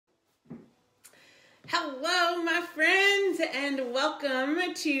Hello, my friends, and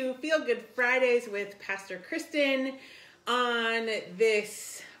welcome to Feel Good Fridays with Pastor Kristin on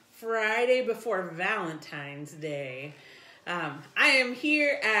this Friday before Valentine's Day. I am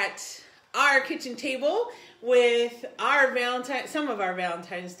here at our kitchen table with some of our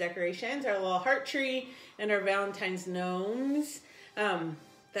Valentine's decorations, our little heart tree and our Valentine's gnomes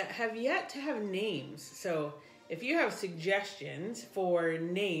that have yet to have names. So if you have suggestions for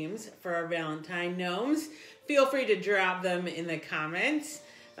names for our Valentine gnomes, feel free to drop them in the comments.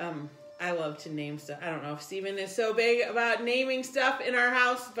 I love to name stuff. I don't know if Steven is so big about naming stuff in our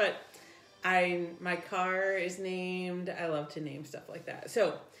house, but my car is named. I love to name stuff like that.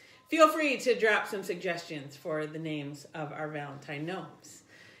 So feel free to drop some suggestions for the names of our Valentine gnomes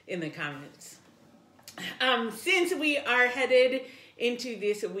in the comments. Since we are headed into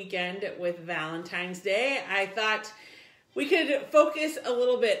this weekend with Valentine's Day, I thought we could focus a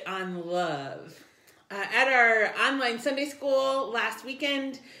little bit on love. At our online Sunday school last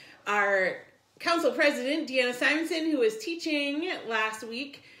weekend, our council president, Deanna Simonson, who was teaching last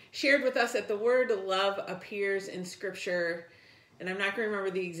week, shared with us that the word love appears in Scripture, and I'm not going to remember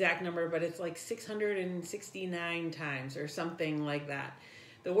the exact number, but it's like 669 times or something like that.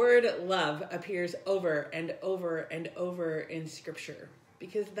 The word love appears over and over and over in Scripture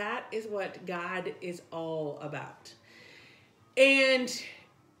because that is what God is all about. And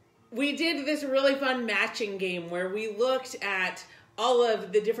we did this really fun matching game where we looked at all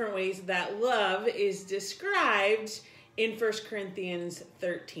of the different ways that love is described in 1 Corinthians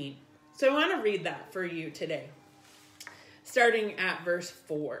 13. So I want to read that for you today, starting at verse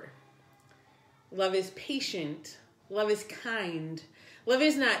 4. Love is patient. Love is kind. Love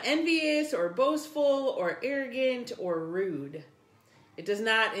is not envious or boastful or arrogant or rude. It does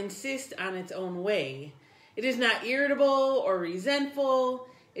not insist on its own way. It is not irritable or resentful.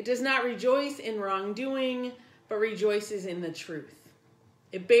 It does not rejoice in wrongdoing, but rejoices in the truth.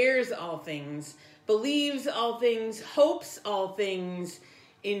 It bears all things, believes all things, hopes all things,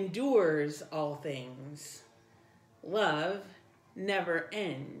 endures all things. Love never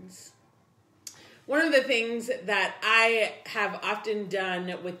ends. One of the things that I have often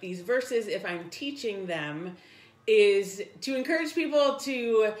done with these verses, if I'm teaching them, is to encourage people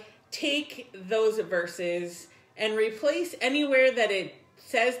to take those verses and replace anywhere that it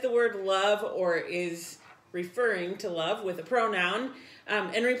says the word love or is referring to love with a pronoun,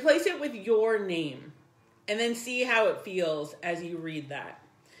 and replace it with your name, and then see how it feels as you read that.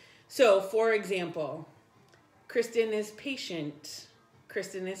 So, for example, Kristin is patient.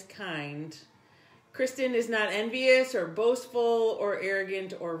 Kristin is kind. Kristin is not envious or boastful or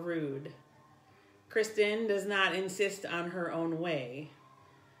arrogant or rude. Kristin does not insist on her own way.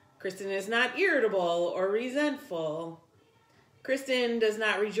 Kristin is not irritable or resentful. Kristin does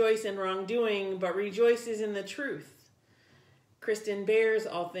not rejoice in wrongdoing, but rejoices in the truth. Kristin bears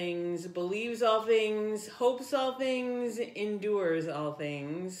all things, believes all things, hopes all things, endures all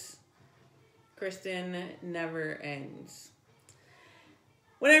things. Kristin never ends.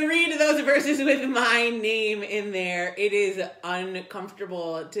 When I read those verses with my name in there, it is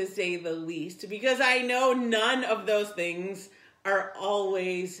uncomfortable to say the least, because I know none of those things are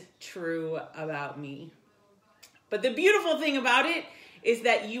always true about me. But the beautiful thing about it is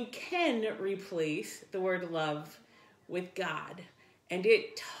that you can replace the word love with God, and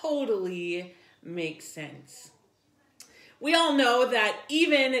it totally makes sense. We all know that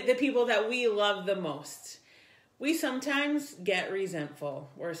even the people that we love the most, we sometimes get resentful.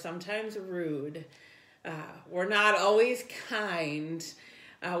 We're sometimes rude. We're not always kind.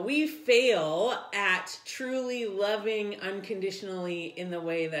 We fail at truly loving unconditionally in the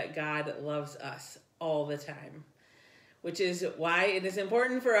way that God loves us all the time, which is why it is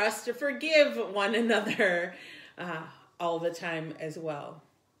important for us to forgive one another all the time as well.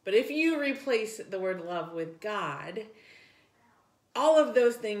 But if you replace the word love with God, all of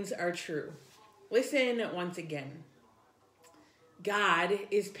those things are true. Listen once again. God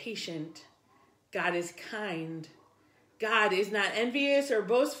is patient. God is kind. God is not envious or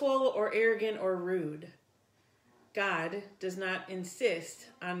boastful or arrogant or rude. God does not insist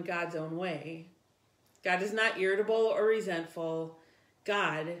on God's own way. God is not irritable or resentful.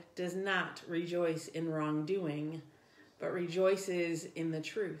 God does not rejoice in wrongdoing, but rejoices in the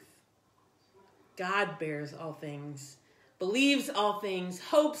truth. God bears all things, believes all things,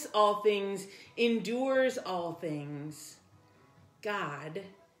 hopes all things, endures all things. God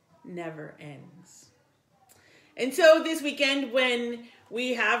never ends. And so this weekend, when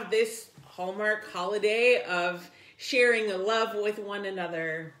we have this Hallmark holiday of sharing love with one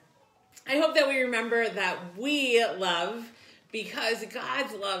another, I hope that we remember that we love because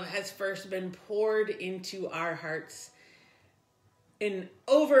God's love has first been poured into our hearts in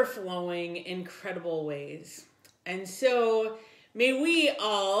overflowing, incredible ways. And so may we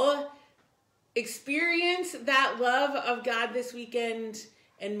all experience that love of God this weekend,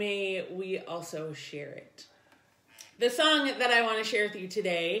 and may we also share it. The song that I want to share with you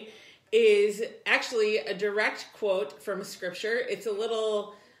today is actually a direct quote from Scripture. It's a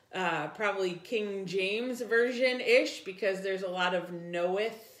little probably King James version-ish, because there's a lot of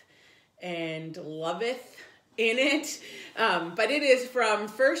knoweth and loveth in it. But it is from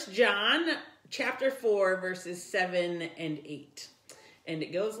 1 John chapter 4, verses 7 and 8. And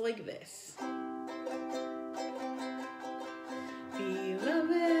it goes like this.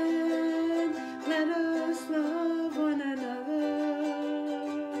 Beloved, let us love one another,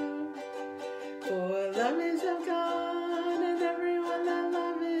 for love is of God, and everyone that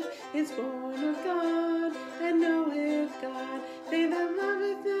loveth is born of God, and knoweth God. They that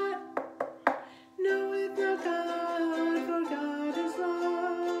loveth not, knoweth not God, for God is love.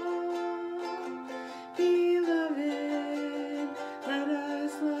 Beloved, let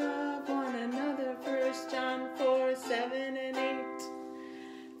us love one another. 1 John 4, 7 and 8.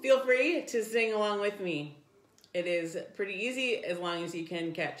 Feel free to sing along with me. It is pretty easy as long as you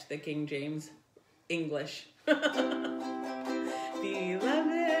can catch the King James English. Beloved,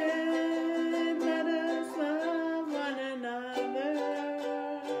 let us love one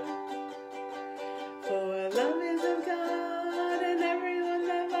another, for love is of God, and everyone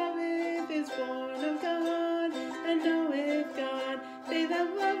that loveth is born of God, and knoweth God. They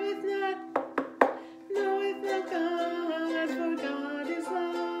that loveth not, knoweth not God, for God is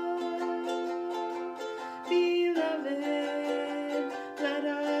love. Beloved, let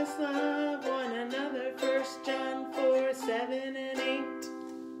us love one another. 1 John 4, 7 and 8.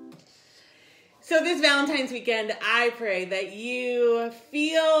 So this Valentine's weekend, I pray that you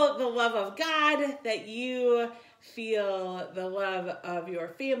feel the love of God, that you feel the love of your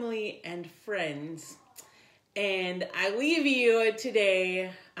family and friends. And I leave you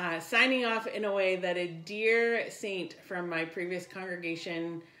today signing off in a way that a dear saint from my previous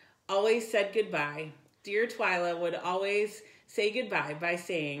congregation always said goodbye. Dear Twyla would always say goodbye by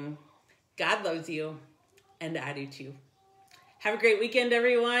saying, God loves you, and I do too. Have a great weekend,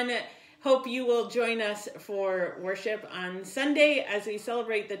 everyone. Hope you will join us for worship on Sunday as we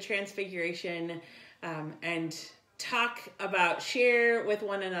celebrate the Transfiguration and share with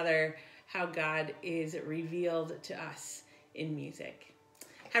one another how God is revealed to us in music.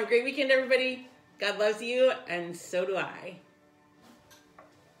 Have a great weekend, everybody. God loves you, and so do I.